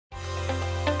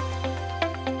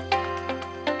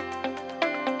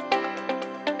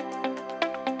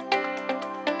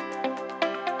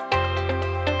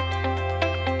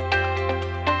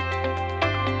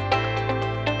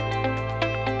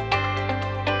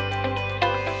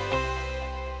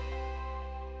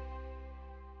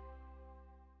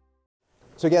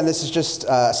So again, this is just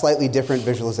a slightly different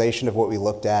visualization of what we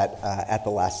looked at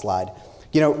the last slide.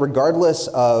 You know, regardless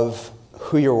of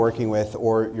who you're working with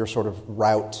or your sort of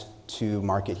route to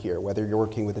market here, whether you're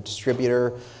working with a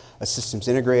distributor, a systems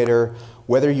integrator,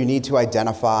 whether you need to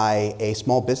identify a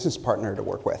small business partner to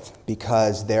work with,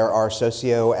 because there are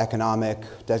socioeconomic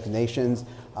designations,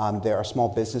 there are small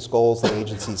business goals that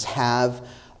agencies have.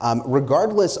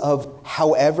 Regardless of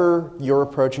however you're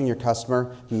approaching your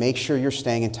customer, make sure you're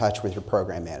staying in touch with your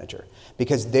program manager,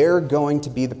 because they're going to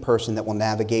be the person that will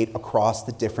navigate across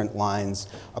the different lines,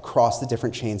 across the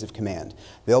different chains of command.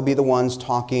 They'll be the ones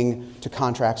talking to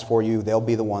contracts for you. They'll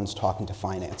be the ones talking to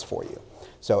finance for you.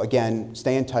 So again,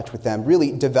 stay in touch with them.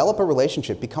 Really develop a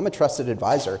relationship. Become a trusted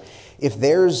advisor. If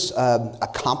there's a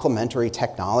complementary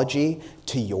technology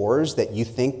to yours that you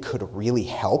think could really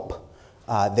help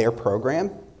their program,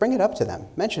 bring it up to them.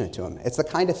 Mention it to them. It's the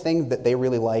kind of thing that they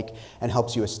really like and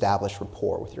helps you establish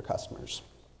rapport with your customers.